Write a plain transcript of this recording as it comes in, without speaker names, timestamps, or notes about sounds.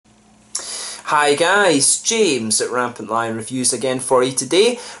Hi guys, James at RampantLionReviews again for you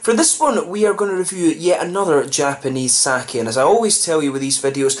today. For this one we are going to review yet another Japanese sake, and as I always tell you with these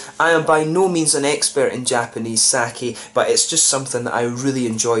videos, I am by no means an expert in Japanese sake, but it's just something that I really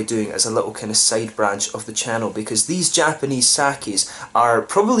enjoy doing as a little kind of side branch of the channel, because these Japanese sakes are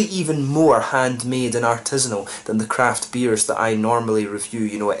probably even more handmade and artisanal than the craft beers that I normally review.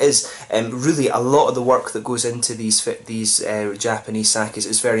 You know, it is really a lot of the work that goes into these Japanese sakes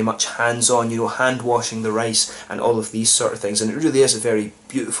is very much hands-on, you know, hand washing the rice and all of these sort of things, and it really is a very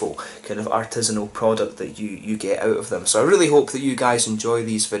beautiful kind of artisanal product that you get out of them. So I really hope that you guys enjoy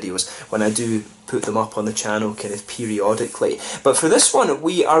these videos when I do put them up on the channel kind of periodically. But for this one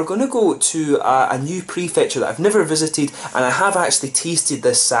we are going to go to a new prefecture that I've never visited, and I have actually tasted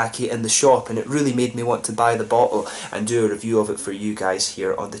this sake in the shop, and it really made me want to buy the bottle and do a review of it for you guys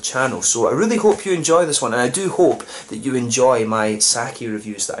here on the channel. So I really hope you enjoy this one, and I do hope that you enjoy my sake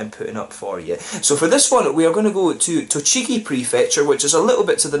reviews that I'm putting up for you. So for this one we are going to go to Tochigi prefecture, which is a little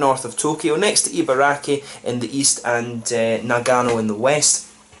bit to the north of Tokyo, next to Ibaraki in the east and Nagano in the west.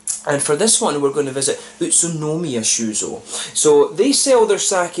 And for this one we're going to visit Utsunomiya Shuzo. So they sell their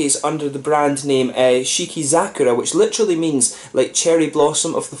sakes under the brand name Shikizakura, which literally means like cherry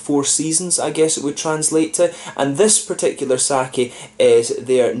blossom of the four seasons, I guess it would translate to. And this particular sake is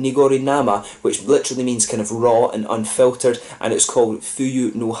their Nigorinama, which literally means kind of raw and unfiltered, and it's called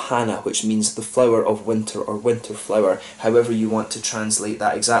Fuyu no hana, which means the flower of winter or winter flower, however you want to translate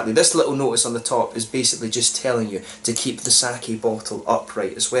that exactly. This little notice on the top is basically just telling you to keep the sake bottle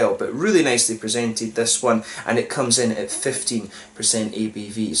upright as well. But really nicely presented, this one, and it comes in at 15%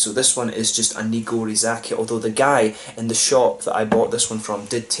 ABV. So this one is just a Nigorizake, although the guy in the shop that I bought this one from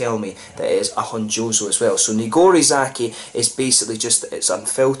did tell me that it is a Honjozo as well. So Nigorizake is basically just that it's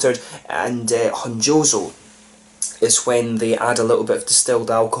unfiltered, and Honjozo is when they add a little bit of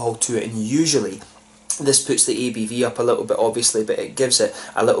distilled alcohol to it, and usually this puts the ABV up a little bit, obviously, but it gives it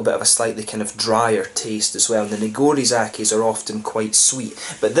a little bit of a slightly kind of drier taste as well. And the Nigorizakes are often quite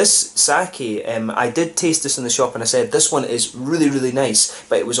sweet. But this sake, I did taste this in the shop, and I said this one is really, really nice,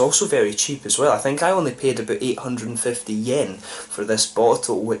 but it was also very cheap as well. I think I only paid about 850 yen for this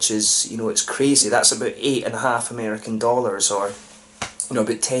bottle, which is, you know, it's crazy. That's about $8.50 American, or, you know,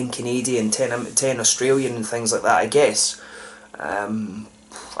 about 10 Canadian, 10 Australian and things like that, I guess.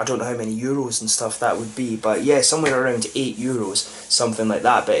 I don't know how many euros and stuff that would be, but yeah, somewhere around €8, something like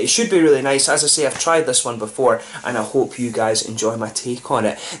that. But it should be really nice. As I say, I've tried this one before, and I hope you guys enjoy my take on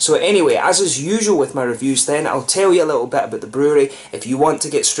it. So anyway, as is usual with my reviews then, I'll tell you a little bit about the brewery. If you want to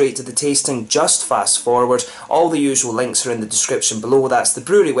get straight to the tasting, just fast forward. All the usual links are in the description below. That's the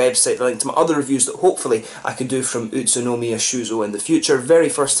brewery website, the link to my other reviews that hopefully I can do from Utsonomiya Shuzo in the future. Very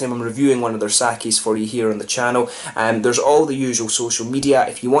first time I'm reviewing one of their sakes for you here on the channel. There's all the usual social media.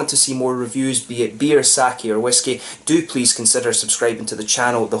 If you want to see more reviews, be it beer, sake or whiskey, do please consider subscribing to the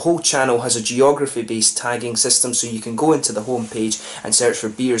channel. The whole channel has a geography based tagging system, so you can go into the home page and search for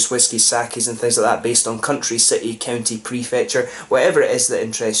beers, whiskies, sakes and things like that based on country, city, county, prefecture, whatever it is that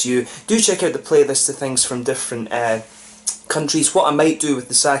interests you. Do check out the playlist of things from different countries. What I might do with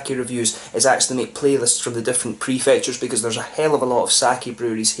the sake reviews is actually make playlists from the different prefectures, because there's a hell of a lot of sake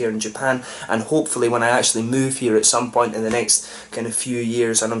breweries here in Japan, and hopefully when I actually move here at some point in the next kind of few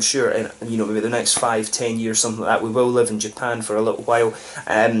years, and I'm sure in, you know, maybe the next 5-10 years, something like that, we will live in Japan for a little while,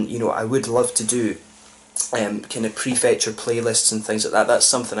 you know, I would love to do kind of prefecture playlists and things like that. That's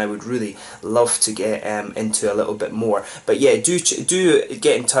something I would really love to get into a little bit more. But yeah, do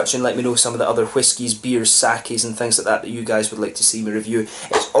get in touch and let me know some of the other whiskies, beers, sakes and things like that you guys would like to see me review.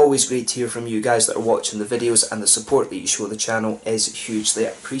 It's always great to hear from you guys that are watching the videos, and the support that you show the channel is hugely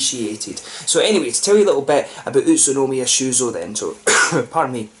appreciated. So anyway, to tell you a little bit about Utsonomiya Shuzo then, so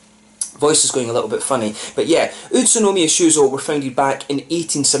pardon me, voice is going a little bit funny, but yeah, Utsunomiya Shuzo were founded back in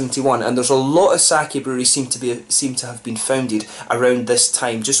 1871, and there's a lot of sake breweries seem to have been founded around this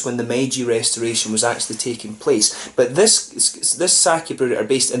time, just when the Meiji Restoration was actually taking place. But this sake brewery are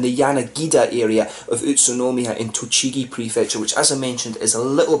based in the Yanagida area of Utsunomiya in Tochigi prefecture, which, as I mentioned, is a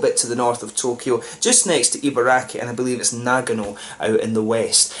little bit to the north of Tokyo, just next to Ibaraki, and I believe it's Nagano out in the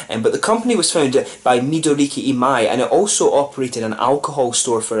west. But the company was founded by Midoriki Imai, and it also operated an alcohol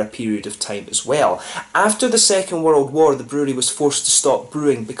store for a period of time as well. After the Second World War, the brewery was forced to stop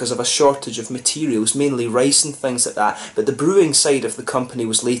brewing because of a shortage of materials, mainly rice and things like that, but the brewing side of the company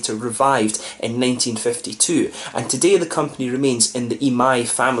was later revived in 1952, and today the company remains in the Imai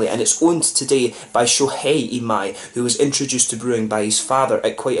family, and it's owned today by Shohei Imai, who was introduced to brewing by his father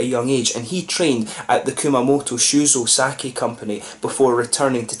at quite a young age, and he trained at the Kumamoto Shuzo Sake Company before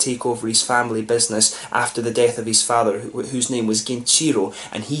returning to take over his family business after the death of his father, whose name was Genchiro,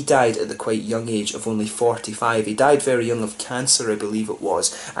 and he died died at the quite young age of only 45. He died very young of cancer, I believe it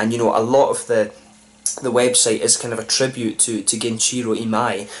was, and you know, a lot of the website is kind of a tribute to Genichiro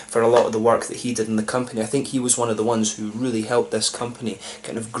Imai for a lot of the work that he did in the company. I think he was one of the ones who really helped this company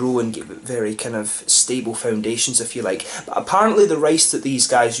kind of grow and get very kind of stable foundations, if you like. But apparently the rice that these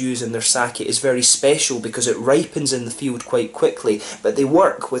guys use in their sake is very special because it ripens in the field quite quickly, but they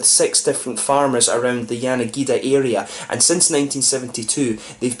work with 6 different farmers around the Yanagida area, and since 1972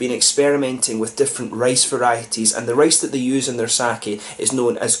 they've been experimenting with different rice varieties, and the rice that they use in their sake is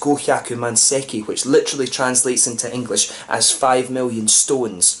known as Gohyaku Manseki, which literally translates into English as 5 million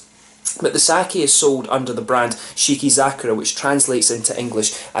stones. But the sake is sold under the brand Shikizakura, which translates into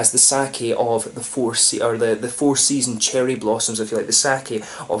English as the sake of the four season cherry blossoms, if you like, the sake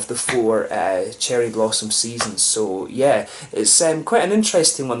of the 4 cherry blossom seasons. So yeah, it's quite an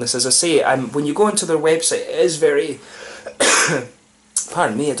interesting one, this. As I say, when you go onto their website, it is very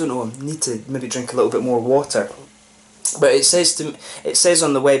pardon me, I don't know, I need to maybe drink a little bit more water. But it says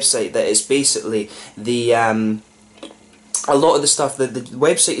on the website that it's basically the a lot of the stuff, the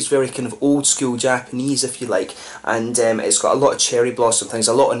website is very kind of old school Japanese, if you like, and it's got a lot of cherry blossom things,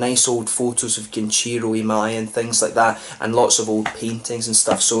 a lot of nice old photos of Genichiro Imai and things like that, and lots of old paintings and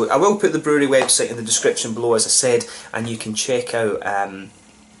stuff. So I will put the brewery website in the description below, as I said, and you can check out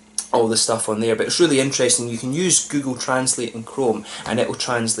all the stuff on there. But it's really interesting. You can use Google Translate and Chrome and it will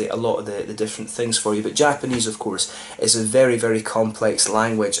translate a lot of the different things for you. But Japanese, of course, is a very, very complex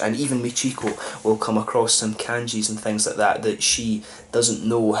language, and even Michiko will come across some kanjis and things like that that she doesn't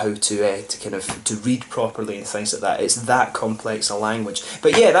know how to read properly and things like that. It's that complex a language.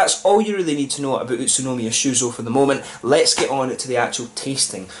 But yeah, that's all you really need to know about Utsonomiya Shuzo for the moment. Let's get on to the actual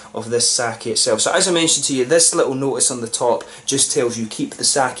tasting of this sake itself. So as I mentioned to you, this little notice on the top just tells you keep the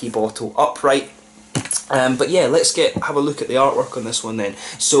sake bottle upright. But yeah, let's have a look at the artwork on this one then.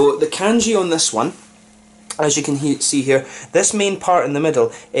 So the kanji on this one, as you can see here, this main part in the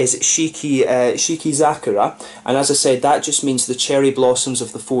middle is Shikizakura, and as I said, that just means the cherry blossoms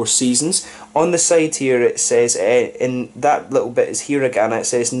of the 4 seasons. On the side here it says, in that little bit is hiragana, it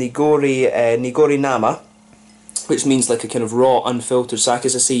says Nigorinama, which means like a kind of raw, unfiltered sake.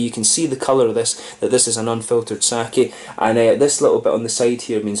 As I say, you can see the colour of this, that this is an unfiltered sake. And this little bit on the side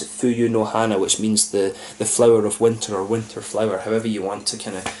here means Fuyu no hana, which means the flower of winter, or winter flower, however you want to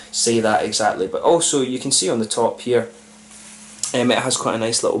kind of say that exactly. But also, you can see on the top here, it has quite a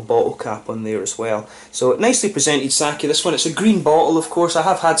nice little bottle cap on there as well. So nicely presented sake. This one, it's a green bottle, of course. I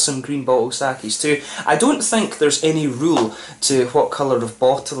have had some green bottle sakes too. I don't think there's any rule to what colour of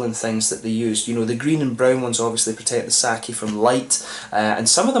bottle and things that they use. You know, the green and brown ones obviously protect the sake from light, and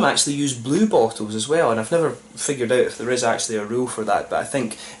some of them actually use blue bottles as well, and I've never figured out if there is actually a rule for that, but I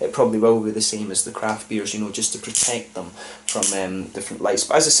think it probably will be the same as the craft beers, you know, just to protect them from different lights.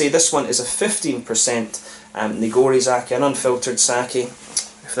 But as I say, this one is a 15% Nigori sake, an unfiltered sake.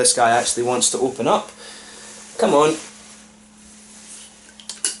 If this guy actually wants to open up, come on.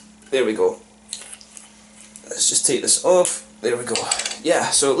 There we go. Let's just take this off. There we go.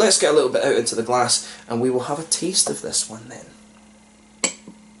 Yeah, so let's get a little bit out into the glass and we will have a taste of this one then.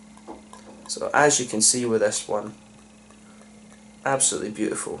 So as you can see with this one, absolutely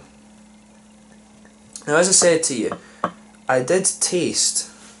beautiful. Now, as I said to you, I did taste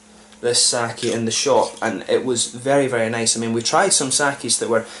this sake in the shop and it was very, very nice. I mean, we tried some sakes that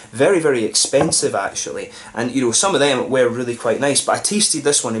were very, very expensive actually, and you know, some of them were really quite nice, but I tasted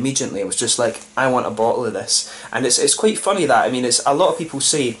this one immediately. It was just like, I want a bottle of this. And it's quite funny that, I mean, it's a lot of people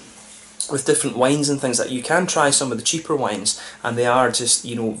say with different wines and things that you can try some of the cheaper wines and they are just,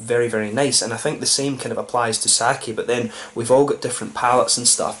 you know, very, very nice, and I think the same kind of applies to sake, but then we've all got different palates and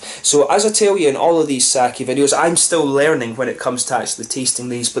stuff. So as I tell you in all of these sake videos, I'm still learning when it comes to actually tasting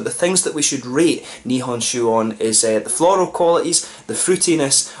these, but the things that we should rate Nihonshu on is the floral qualities, the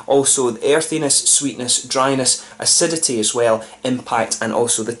fruitiness, also the earthiness, sweetness, dryness, acidity as well, impact, and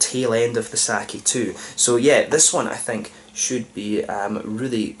also the tail end of the sake too. So yeah, this one I think should be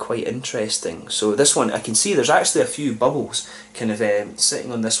really quite interesting. So this one, I can see there's actually a few bubbles kind of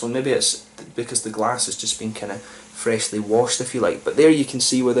sitting on this one. Maybe it's because the glass has just been kind of freshly washed, if you like. But there you can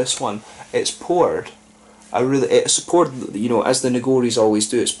see with this one, it's poured. It's poured, you know, as the Nigoris always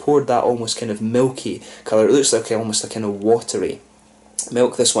do. It's poured that almost kind of milky colour. It looks like almost a kind of watery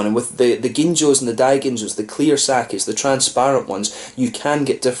milk, this one. And with the ginjos and the daiginjos, the clear sakes, the transparent ones, you can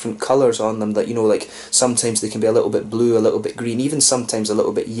get different colours on them that, you know, like sometimes they can be a little bit blue, a little bit green, even sometimes a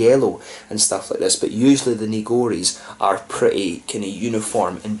little bit yellow and stuff like this. But usually the Nigoris are pretty kind of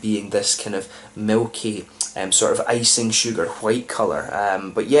uniform in being this kind of milky sort of icing sugar white colour.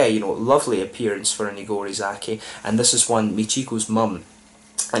 But yeah, you know, lovely appearance for a Nigori sake, and this is one Michiko's mum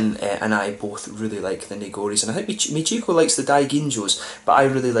and I both really like the Nigoris, and I think Michiko likes the Daiginjos, but I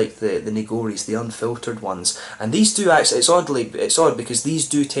really like the Nigoris, the unfiltered ones. And these do actually, it's odd because these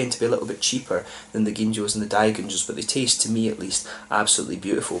do tend to be a little bit cheaper than the Ginjos and the Daiginjos, but they taste, to me at least, absolutely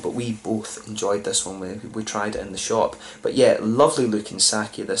beautiful. But we both enjoyed this one when we tried it in the shop. But yeah, lovely looking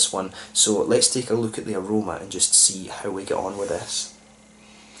sake, this one. So let's take a look at the aroma and just see how we get on with this.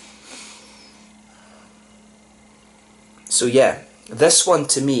 So yeah, this one,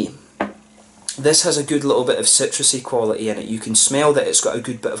 to me, this has a good little bit of citrusy quality in it. You can smell that it's got a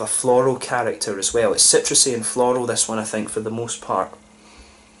good bit of a floral character as well. It's citrusy and floral, this one, I think, for the most part.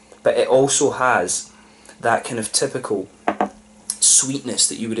 But it also has that kind of typical sweetness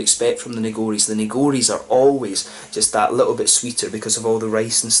that you would expect from the Nigoris. The Nigoris are always just that little bit sweeter because of all the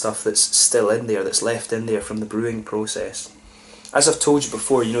rice and stuff that's still in there, that's left in there from the brewing process. As I've told you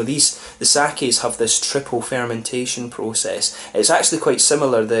before, you know, the sakes have this triple fermentation process. It's actually quite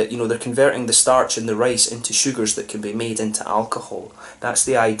similar that, you know, they're converting the starch in the rice into sugars that can be made into alcohol. That's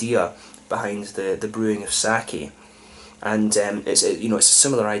the idea behind the brewing of sake. And it's a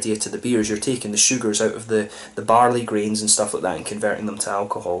similar idea to the beers. You're taking the sugars out of the barley grains and stuff like that and converting them to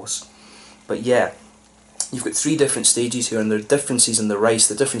alcohols. But yeah, you've got 3 different stages here, and there are differences in the rice,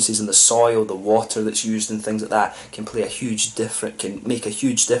 the differences in the soil, the water that's used, and things like that can make a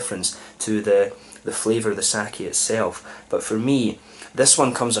huge difference to the flavour of the sake itself. But for me, this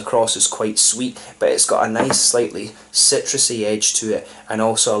one comes across as quite sweet, but it's got a nice slightly citrusy edge to it, and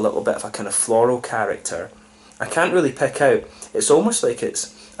also a little bit of a kind of floral character. I can't really pick out, it's almost like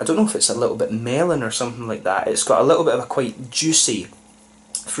I don't know if it's a little bit melon or something like that. It's got a little bit of a quite juicy,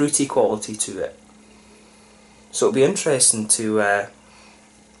 fruity quality to it. So it'll be interesting to have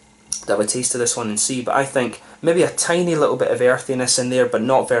a taste of this one and see, but I think maybe a tiny little bit of earthiness in there, but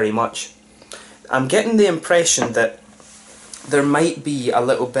not very much. I'm getting the impression that there might be a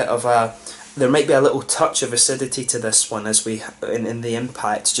little touch of acidity to this one as in the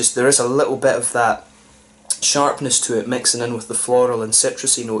impact. Just there is a little bit of that sharpness to it mixing in with the floral and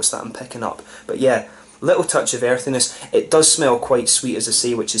citrusy notes that I'm picking up. But yeah, little touch of earthiness. It does smell quite sweet, as I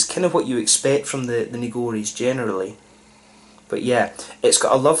say, which is kind of what you expect from the Nigoris generally. But yeah, it's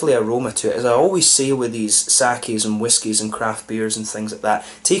got a lovely aroma to it. As I always say with these sakes and whiskies and craft beers and things like that,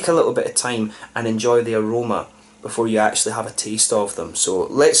 take a little bit of time and enjoy the aroma before you actually have a taste of them. So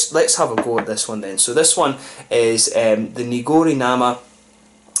let's have a go at this one then. So this one is the Nigorinama,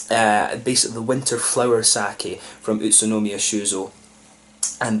 basically the winter flower sake from Utsonomiya Shuzo,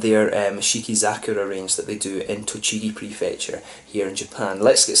 and their Shikizakura range that they do in Tochigi Prefecture here in Japan.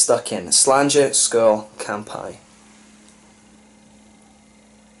 Let's get stuck in. Slanja, Skull, Kampai.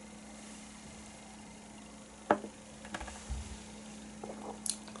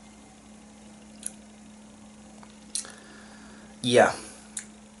 Yeah,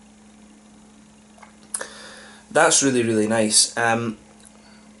 that's really, really nice.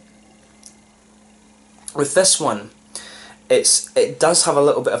 With this one, it does have a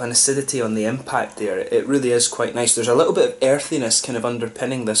little bit of an acidity on the impact there. It really is quite nice. There's a little bit of earthiness kind of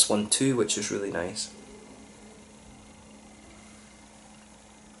underpinning this one too, which is really nice.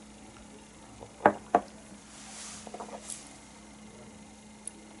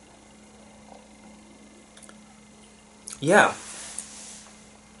 Yeah.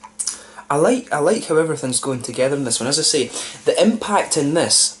 I like how everything's going together in this one. As I say, the impact in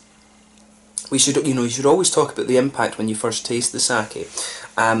this, you should always talk about the impact when you first taste the sake.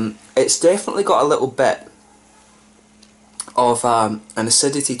 It's definitely got a little bit of an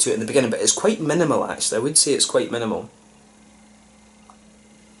acidity to it in the beginning, but it's quite minimal actually. I would say it's quite minimal.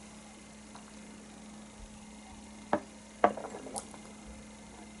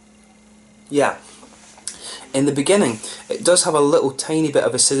 Yeah. In the beginning, it does have a little tiny bit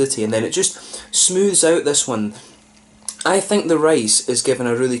of acidity, and then it just smooths out this one. I think the rice is given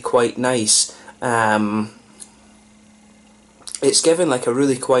a really quite nice, it's given like a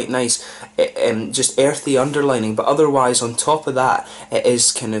really quite nice, just earthy underlining, but otherwise on top of that, it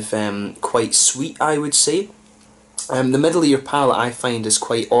is kind of quite sweet, I would say. The middle of your palate I find is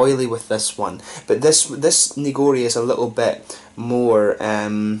quite oily with this one, but this Nigori is a little bit more,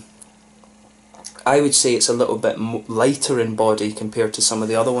 I would say it's a little bit lighter in body compared to some of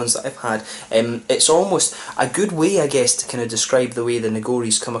the other ones that I've had. It's almost a good way, I guess, to kind of describe the way the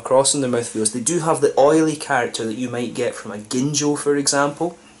Nigoris come across in the mouthfeels. They do have the oily character that you might get from a Ginjo, for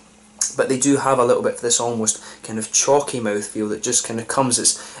example, but they do have a little bit of this almost kind of chalky mouthfeel that just kind of comes,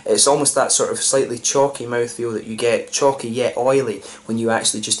 it's almost that sort of slightly chalky mouthfeel that you get, chalky yet oily, when you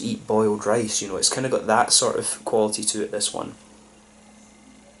actually just eat boiled rice. You know, it's kind of got that sort of quality to it, this one.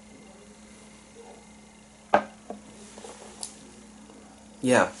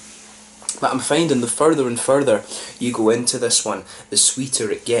 Yeah. But I'm finding the further and further you go into this one, the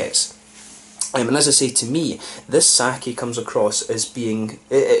sweeter it gets. And as I say, to me, this sake comes across as being,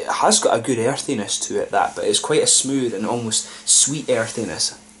 it has got a good earthiness to it, but it's quite a smooth and almost sweet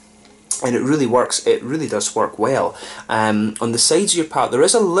earthiness. And it really works, it really does work well. On the sides of your palate, there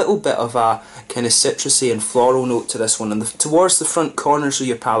is a little bit of a kind of citrusy and floral note to this one. And towards the front corners of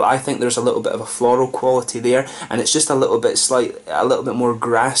your palate, I think there's a little bit of a floral quality there. And it's just a little bit more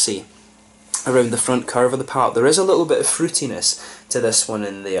grassy around the front curve of the palate. There is a little bit of fruitiness to this one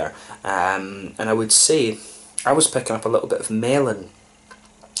in there, and I would say I was picking up a little bit of melon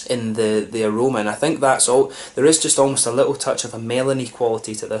in the aroma, and I think that's all. There is just almost a little touch of a melony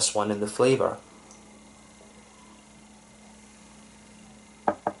quality to this one in the flavour.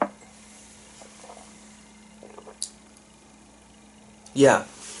 Yeah,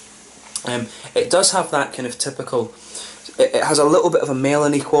 it does have that kind of typical, it has a little bit of a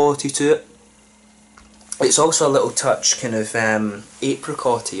melony quality to it. It's also a little touch kind of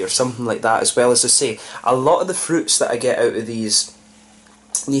apricot-y or something like that as well. As I say, a lot of the fruits that I get out of these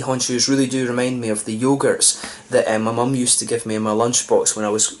Nihonshus really do remind me of the yogurts that my mum used to give me in my lunchbox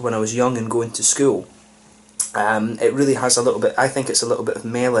when I was young and going to school. It really has a little bit, I think it's a little bit of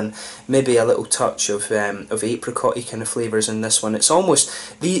melon, maybe a little touch of apricot-y kind of flavours in this one. It's almost,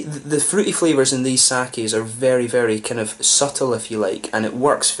 the fruity flavours in these sakes are very, very kind of subtle, if you like, and it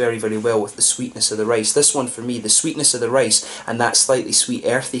works very, very well with the sweetness of the rice. This one, for me, the sweetness of the rice and that slightly sweet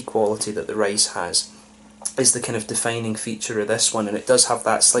earthy quality that the rice has is the kind of defining feature of this one, and it does have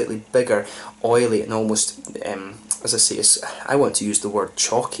that slightly bigger, oily and almost, as I say, I want to use the word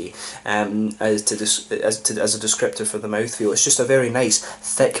chalky as a descriptor for the mouthfeel. It's just a very nice,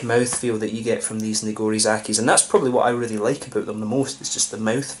 thick mouthfeel that you get from these Nigorizakis, and that's probably what I really like about them the most. It's just the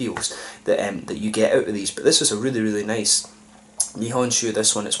mouthfeels that you get out of these. But this is a really, really nice Nihonshu,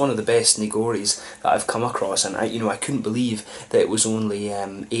 this one. It's one of the best Nigoris that I've come across, and I couldn't believe that it was only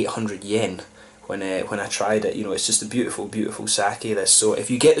 800 yen. When I tried it. It's just a beautiful, beautiful sake, this. So if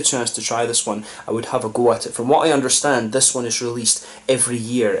you get the chance to try this one, I would have a go at it. From what I understand, this one is released every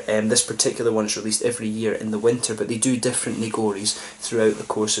year. This particular one is released every year in the winter, but they do different Nigoris throughout the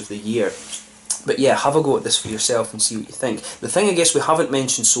course of the year. But yeah, have a go at this for yourself and see what you think. The thing I guess we haven't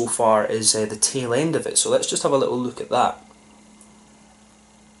mentioned so far is the tail end of it, so let's just have a little look at that.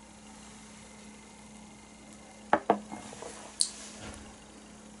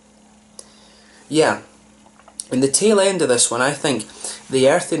 Yeah, in the tail end of this one, I think the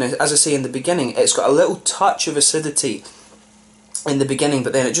earthiness, as I say in the beginning, it's got a little touch of acidity in the beginning,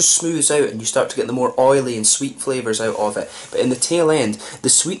 but then it just smooths out and you start to get the more oily and sweet flavours out of it. But in the tail end, the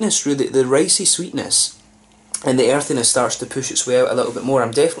sweetness, really, the ricey sweetness and the earthiness starts to push its way out a little bit more.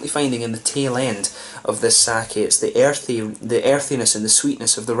 I'm definitely finding in the tail end of this sake, it's the earthiness and the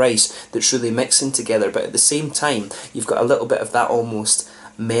sweetness of the rice that's really mixing together, but at the same time, you've got a little bit of that almost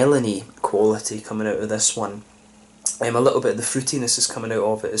melony quality coming out of this one. A little bit of the fruitiness is coming out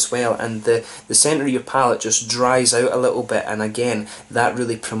of it as well, and the centre of your palate just dries out a little bit, and again that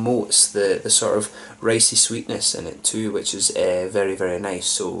really promotes the sort of ricey sweetness in it too, which is very, very nice.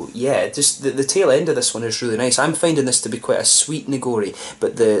 So yeah, just the tail end of this one is really nice. I'm finding this to be quite a sweet Nigori,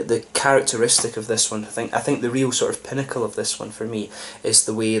 but the characteristic of this one, I think the real sort of pinnacle of this one for me is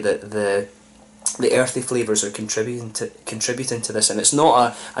the way that the earthy flavours are contributing to this, and it's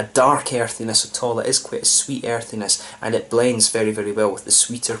not a dark earthiness at all. It is quite a sweet earthiness, and it blends very, very well with the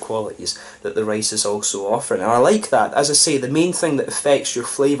sweeter qualities that the rice is also offering. And I like that. As I say, the main thing that affects your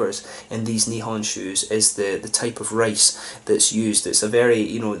flavours in these Nihonshus is the type of rice that's used. It's a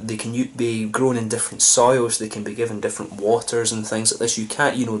very, they can be grown in different soils, they can be given different waters and things like this. You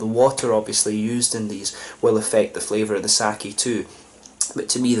can't, the water obviously used in these will affect the flavour of the sake too. But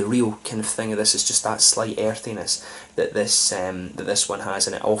to me, the real kind of thing of this is just that slight earthiness that this one has,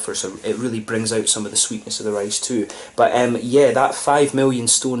 and it offers. So it really brings out some of the sweetness of the rice too. But yeah, that 5 million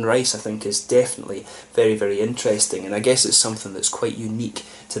stone rice I think is definitely very, very interesting, and I guess it's something that's quite unique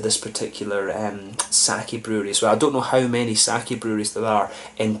to this particular sake brewery as well. I don't know how many sake breweries there are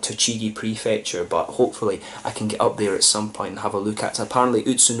in Tochigi Prefecture, but hopefully I can get up there at some point and have a look at it. Apparently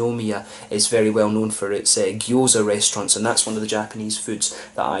Utsunomiya is very well known for its gyoza restaurants, and that's one of the Japanese foods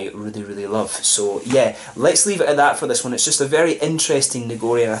that I really, really love. So yeah, let's leave it at that for this one. It's just a very interesting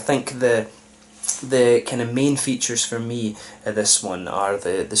Nigori, and I think the the kind of main features for me of this one are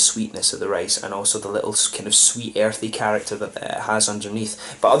the sweetness of the rice, and also the little kind of sweet earthy character that it has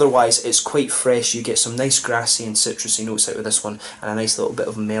underneath. But otherwise it's quite fresh. You get some nice grassy and citrusy notes out of this one, and a nice little bit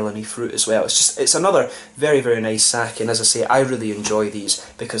of melony fruit as well. It's another very, very nice sake, and as I say, I really enjoy these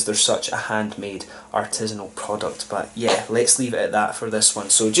because they're such a handmade artisanal product. But yeah, let's leave it at that for this one.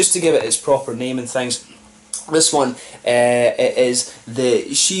 So just to give it its proper name and things, this one it is the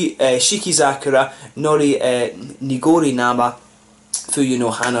Shikizakura Nigorinama Fuyu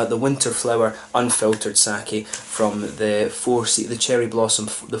no hana, the winter flower unfiltered sake from the Four Seasons cherry blossom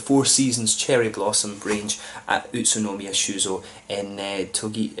range at Utsonomiya Shuzo in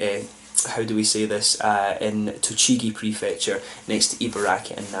how do we say this, in Tochigi prefecture, next to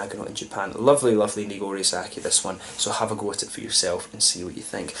Ibaraki and Nagano in Japan. Lovely, lovely Nigori sake, this one, so have a go at it for yourself and see what you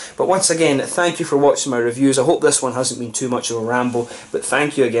think. But once again, thank you for watching my reviews. I hope this one hasn't been too much of a ramble, but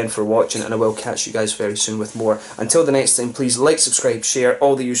thank you again for watching, and I will catch you guys very soon with more. Until the next time, please like, subscribe, share,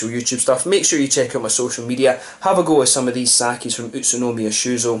 all the usual YouTube stuff. Make sure you check out my social media. Have a go at some of these sakes from Utsunomiya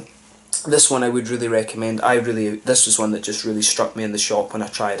Shuzo. This one I would really recommend. This was one that just really struck me in the shop when I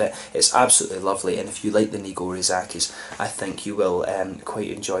tried it. It's absolutely lovely, and if you like the Nigori sakes, I think you will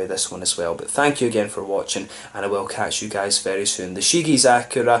quite enjoy this one as well. But thank you again for watching, and I will catch you guys very soon. The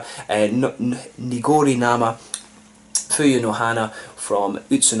Shikizakura Nigorinama Fuyu no hana from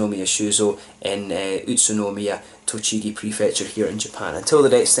Utsunomiya Shuzo in Utsunomiya, Tochigi prefecture here in Japan. Until the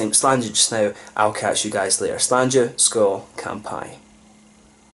next time, Slanja just now. I'll catch you guys later. Slanja, Skol, Kampai.